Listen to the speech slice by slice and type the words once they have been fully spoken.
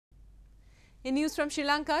In news from Sri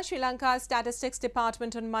Lanka, Sri Lanka's Statistics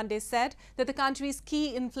Department on Monday said that the country's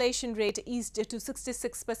key inflation rate eased to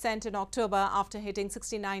 66% in October after hitting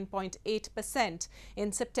 69.8%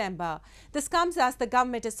 in September. This comes as the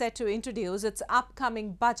government is set to introduce its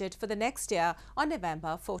upcoming budget for the next year on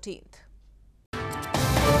November 14th.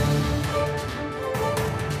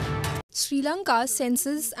 Sri Lanka's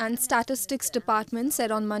Census and Statistics Department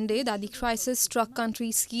said on Monday that the crisis-struck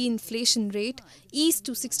country's key inflation rate eased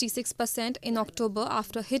to 66% in October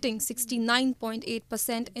after hitting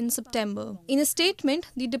 69.8% in September. In a statement,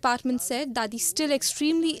 the department said that the still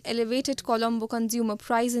extremely elevated Colombo Consumer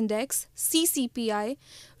Price Index (CCPI)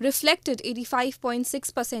 reflected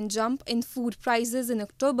 85.6% jump in food prices in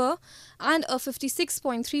October and a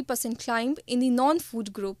 56.3% climb in the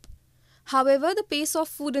non-food group. However, the pace of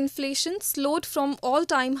food inflation slowed from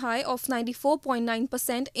all-time high of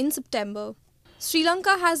 94.9% in September. Sri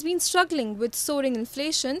Lanka has been struggling with soaring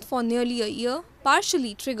inflation for nearly a year,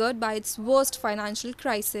 partially triggered by its worst financial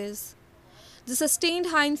crisis. The sustained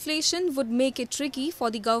high inflation would make it tricky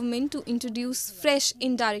for the government to introduce fresh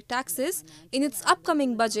indirect taxes in its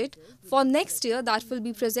upcoming budget for next year that will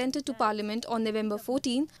be presented to Parliament on November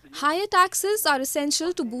 14. Higher taxes are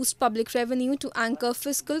essential to boost public revenue to anchor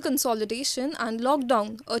fiscal consolidation and lock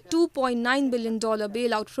down a $2.9 billion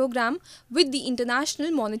bailout program with the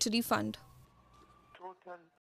International Monetary Fund.